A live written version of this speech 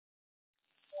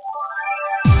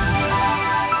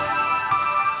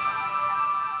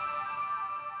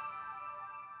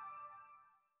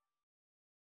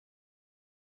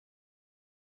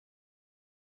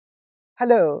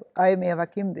Hello, I'm Eva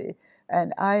Kimby,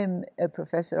 and I'm a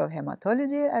professor of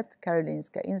hematology at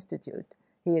Karolinska Institute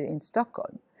here in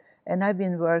Stockholm. And I've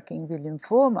been working with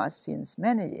lymphoma since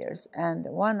many years, and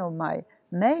one of my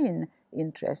main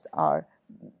interests are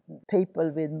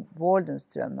people with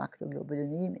Waldenström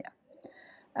macroglobulinemia.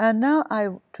 And now I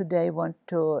today want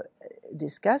to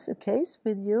discuss a case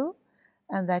with you,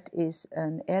 and that is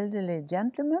an elderly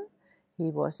gentleman. He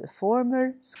was a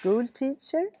former school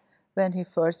teacher when he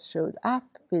first showed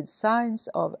up with signs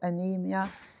of anemia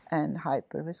and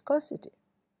hyperviscosity.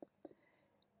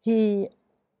 He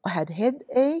had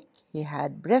headache, he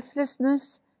had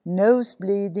breathlessness, nose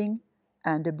bleeding,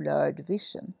 and a blurred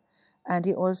vision. And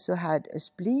he also had a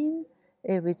spleen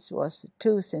which was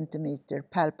 2 centimeters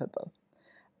palpable.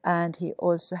 And he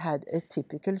also had a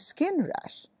typical skin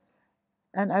rash.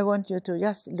 And I want you to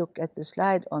just look at the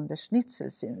slide on the schnitzel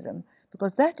syndrome,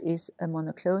 because that is a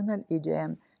monoclonal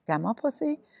IgM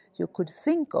gammopathy you could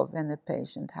think of when a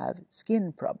patient have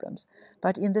skin problems.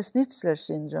 But in the Schnitzler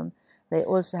syndrome, they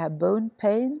also have bone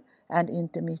pain and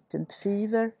intermittent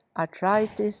fever,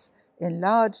 arthritis,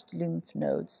 enlarged lymph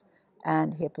nodes,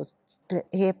 and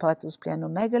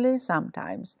hepatosplenomegaly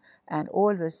sometimes, and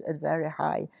always a very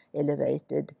high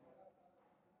elevated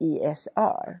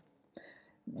ESR.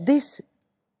 This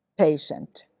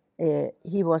patient,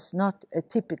 he was not a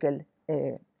typical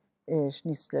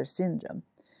Schnitzler syndrome.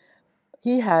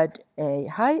 He had a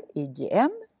high IgM,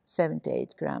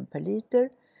 78 gram per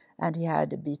liter, and he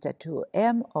had a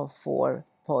beta-2M of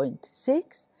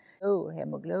 4.6, low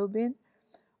hemoglobin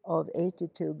of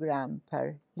 82 gram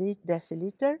per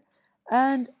deciliter,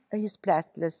 and his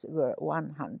platelets were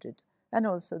 100, and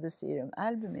also the serum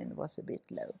albumin was a bit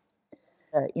low.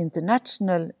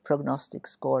 International prognostic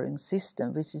scoring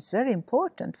system, which is very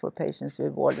important for patients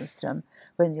with Waldenström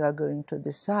when you are going to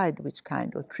decide which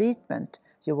kind of treatment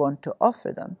you want to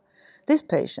offer them. This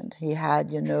patient, he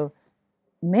had,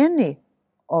 many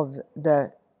of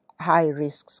the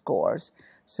high-risk scores,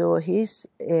 so his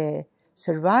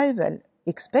survival,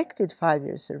 expected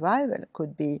 5-year survival,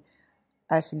 could be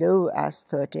as low as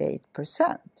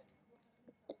 38%.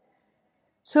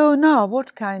 So now,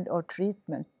 what kind of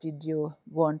treatment did you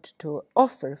want to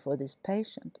offer for this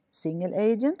patient? Single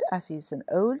agent, as he's an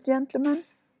old gentleman,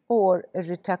 or a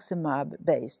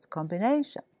rituximab-based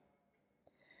combination?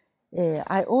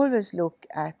 I always look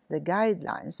at the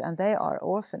guidelines, and they are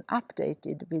often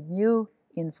updated with new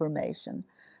information.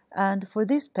 And for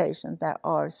this patient, there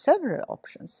are several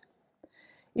options.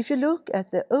 If you look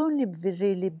at the only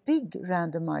really big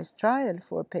randomized trial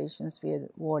for patients with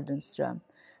Waldenström,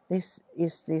 this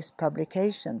is this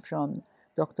publication from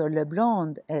Dr.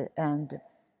 Leblanc and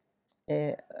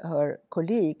her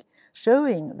colleague,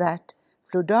 showing that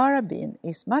fludarabine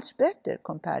is much better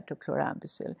compared to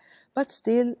chlorambucil, but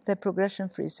still the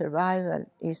progression-free survival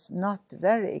is not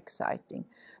very exciting.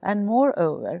 And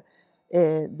moreover,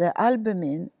 the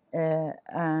albumin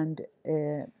and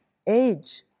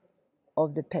age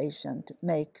of the patient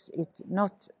makes it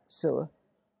not so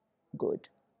good.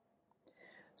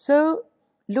 So,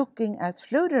 looking at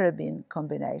fludarabine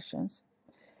combinations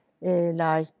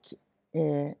like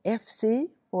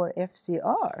FC or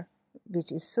FCR,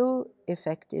 which is so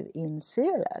effective in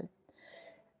CLL.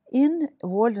 In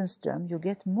Waldenström, you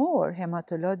get more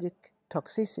hematologic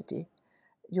toxicity.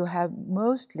 You have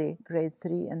mostly grade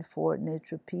 3 and 4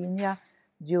 neutropenia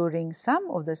during some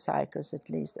of the cycles at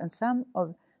least, and some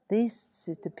of these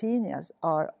cytopenias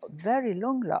are very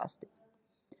long-lasting.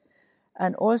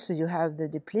 And also you have the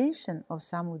depletion of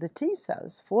some of the T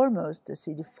cells, foremost the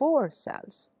CD4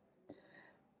 cells.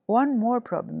 One more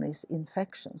problem is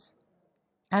infections,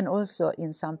 and also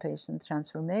in some patients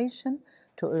transformation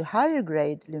to a higher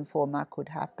grade lymphoma could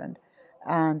happen,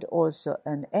 and also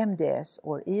an MDS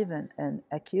or even an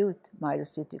acute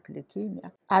myelocytic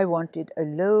leukemia. I wanted a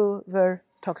lower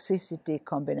toxicity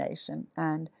combination,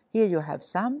 and here you have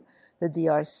some, the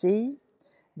DRC,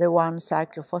 the one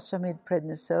cyclophosphamide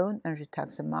prednisone and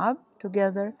rituximab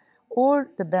together, or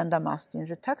the bendamustine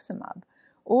rituximab.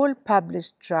 All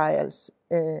published trials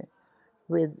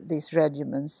with these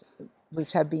regimens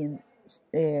which have been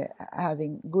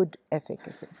having good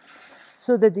efficacy.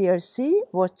 So the DRC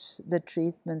was the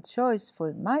treatment choice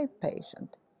for my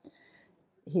patient.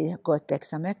 He got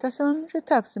dexamethasone,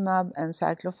 rituximab, and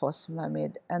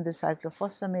cyclophosphamide, and the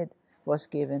cyclophosphamide was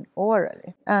given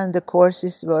orally. And the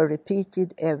courses were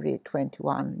repeated every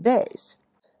 21 days.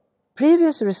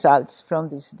 Previous results from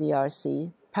this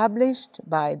DRC, published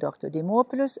by Dr.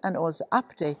 Dimopoulos and also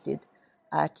updated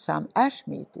at some ASH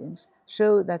meetings,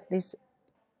 show that this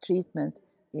treatment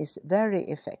is very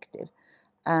effective.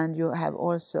 and you have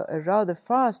also a rather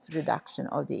fast reduction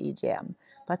of the EGM.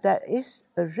 But there is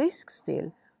a risk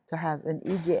still to have an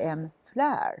EGM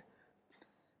flare.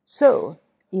 So,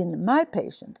 in my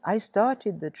patient, I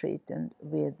started the treatment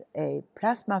with a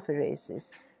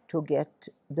plasmapheresis to get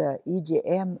the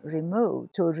EGM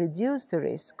removed to reduce the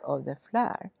risk of the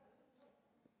flare.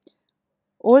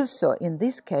 Also, in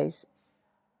this case,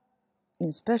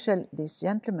 in special this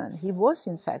gentleman, he was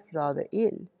in fact rather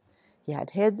ill. He had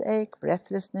headache,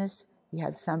 breathlessness, he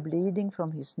had some bleeding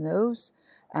from his nose,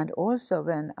 and also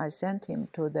when I sent him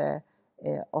to the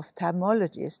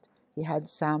ophthalmologist, he had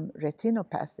some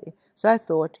retinopathy. So I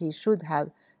thought he should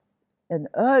have an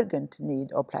urgent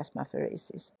need of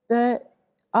plasmapheresis. The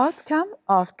outcome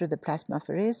after the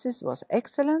plasmapheresis was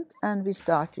excellent, and we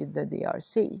started the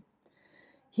DRC.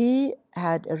 He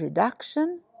had a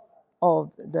reduction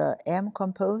of the M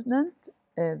component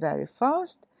very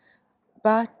fast,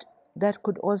 but that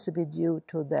could also be due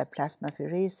to the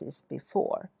plasmapheresis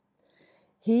before.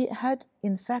 He had,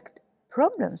 in fact,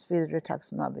 problems with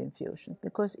rituximab infusion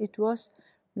because it was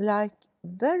like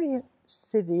very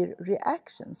severe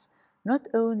reactions, not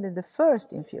only the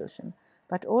first infusion,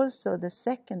 but also the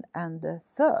second and the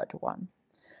third one.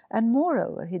 And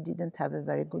moreover, he didn't have a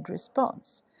very good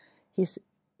response. His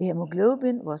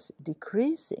hemoglobin was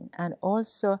decreasing, and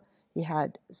also he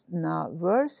had now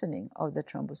worsening of the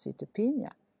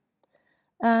thrombocytopenia.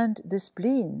 And the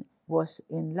spleen was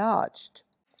enlarged.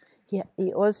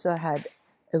 He also had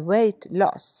a weight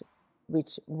loss,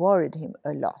 which worried him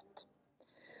a lot.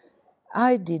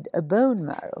 I did a bone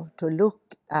marrow to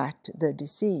look at the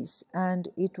disease, and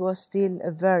it was still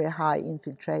a very high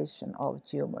infiltration of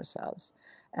tumor cells.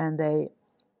 And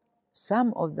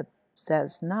some of the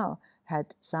cells now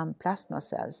had some plasma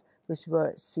cells which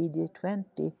were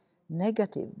CD20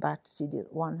 negative but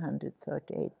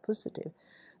CD138 positive.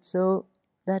 So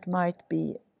that might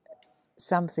be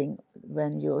something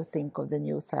when you think of the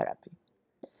new therapy.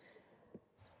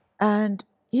 And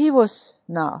he was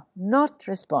now not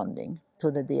responding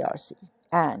to the DRC,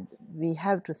 and we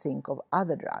have to think of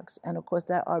other drugs. And of course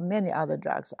there are many other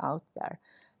drugs out there,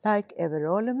 like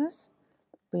everolimus,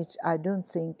 which I don't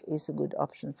think is a good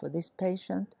option for this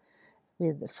patient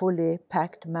with fully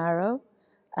packed marrow,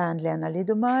 and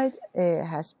lenalidomide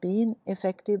has been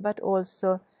effective but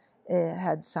also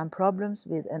had some problems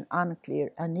with an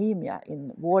unclear anemia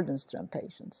in Waldenström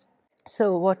patients.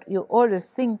 So what you always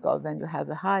think of when you have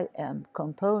a high M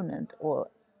component or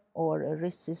a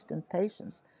resistant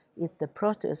patients is the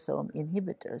proteasome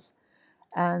inhibitors,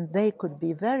 and they could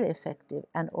be very effective,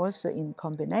 and also in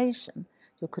combination.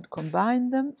 You could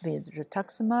combine them with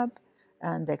rituximab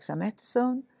and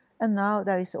dexamethasone, and now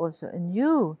there is also a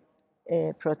new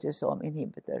proteasome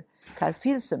inhibitor,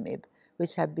 carfilzomib,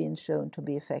 which have been shown to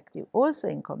be effective also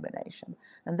in combination.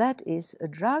 And that is a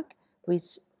drug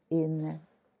which in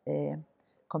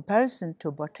comparison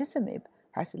to bortezomib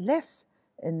has less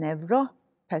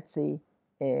neuropathy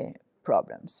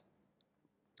problems.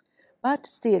 But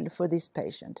still, for this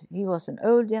patient, he was an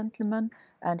old gentleman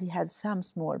and he had some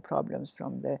small problems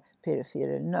from the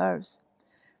peripheral nerves.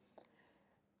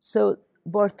 So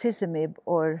bortezomib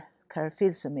or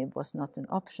carfilzomib was not an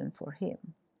option for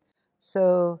him.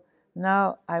 So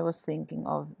now I was thinking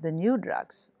of the new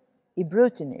drugs.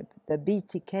 Ibrutinib, the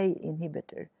BTK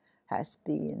inhibitor, has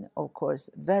been, of course,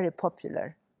 very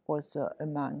popular also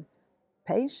among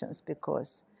patients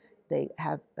because they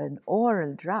have an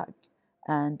oral drug,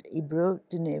 and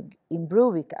ibrutinib,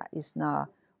 Imbruvica, is now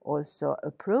also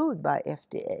approved by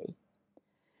FDA.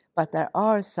 But there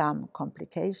are some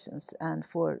complications, and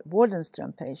for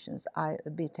Waldenström patients, I'm a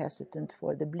bit hesitant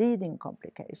for the bleeding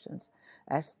complications,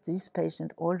 as this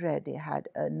patient already had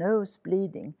a nose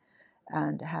bleeding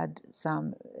and had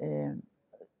some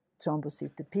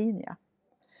thrombocytopenia.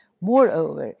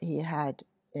 Moreover, he had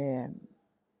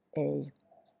a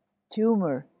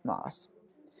tumor mass.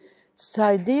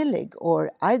 Cydilig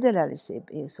or idelalisib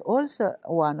is also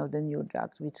one of the new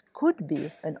drugs which could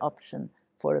be an option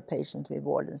for a patient with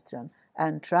Waldenström,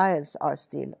 and trials are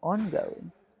still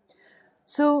ongoing.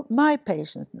 So my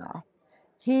patient now,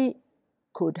 he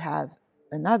could have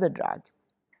another drug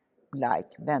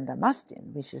like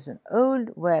bendamustine, which is an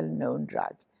old, well-known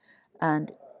drug,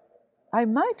 and I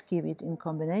might give it in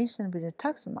combination with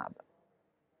rituximab.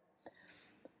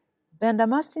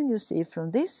 Bendamustine, you see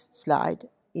from this slide,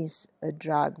 is a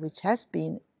drug which has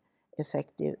been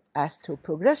effective as to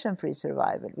progression-free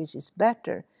survival, which is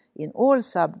better in all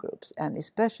subgroups, and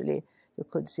especially you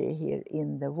could see here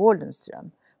in the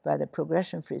Waldenström, where the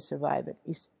progression-free survival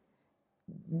is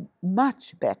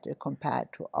much better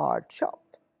compared to R-CHOP.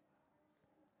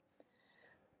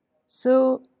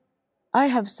 So I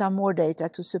have some more data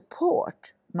to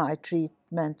support my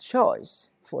treatment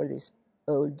choice for this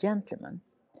old gentleman.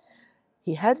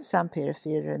 He had some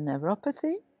peripheral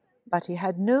neuropathy, but he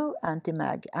had no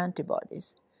anti-MAG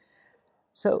antibodies.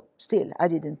 So still, I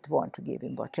didn't want to give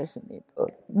him bortezomib.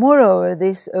 Moreover,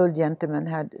 this old gentleman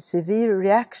had severe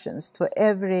reactions to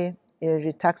every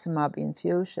rituximab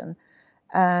infusion,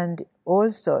 and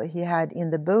also he had in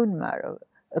the bone marrow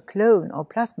a clone of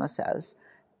plasma cells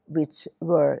which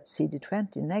were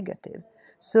CD20 negative.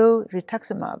 So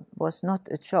rituximab was not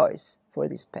a choice for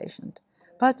this patient.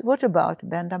 But what about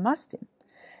bendamustine?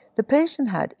 The patient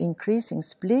had increasing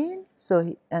spleen,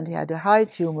 and he had a high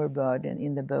tumor burden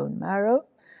in the bone marrow,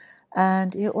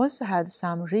 and he also had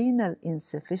some renal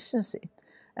insufficiency.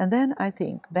 And then I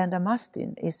think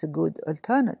bendamustine is a good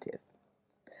alternative.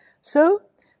 So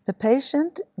the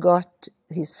patient got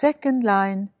his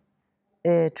second-line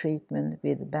treatment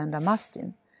with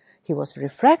bendamustine. He was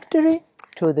refractory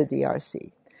to the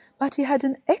DRC, but he had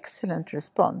an excellent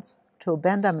response to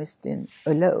bendamustine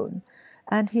alone,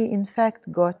 and he in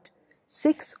fact got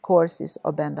 6 courses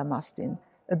of bendamustine,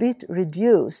 a bit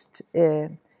reduced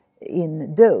in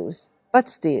dose, but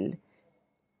still.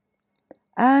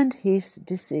 And his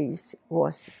disease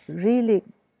was really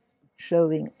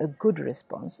showing a good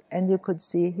response. And you could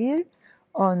see here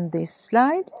on this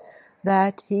slide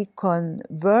that he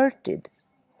converted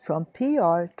from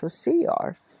PR to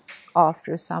CR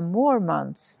after some more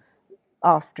months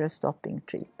after stopping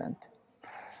treatment.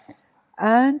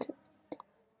 And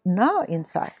now, in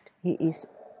fact, he is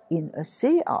in a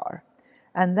CR,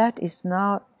 and that is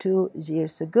now 2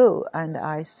 years ago. And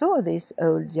I saw this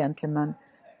old gentleman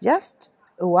just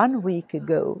 1 week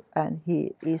ago, and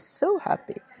he is so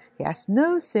happy. He has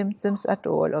no symptoms at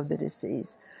all of the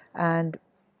disease, and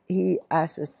he,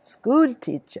 as a school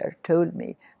teacher, told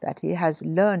me that he has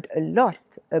learned a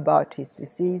lot about his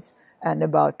disease and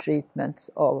about treatments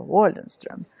of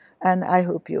Waldenström. And I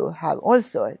hope you have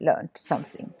also learned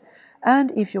something.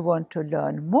 And if you want to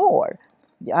learn more,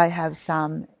 I have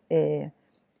some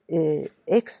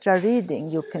extra reading.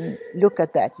 You can look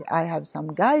at that. I have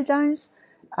some guidelines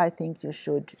I think you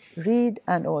should read,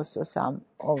 and also some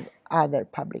of other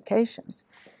publications.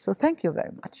 So thank you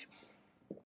very much.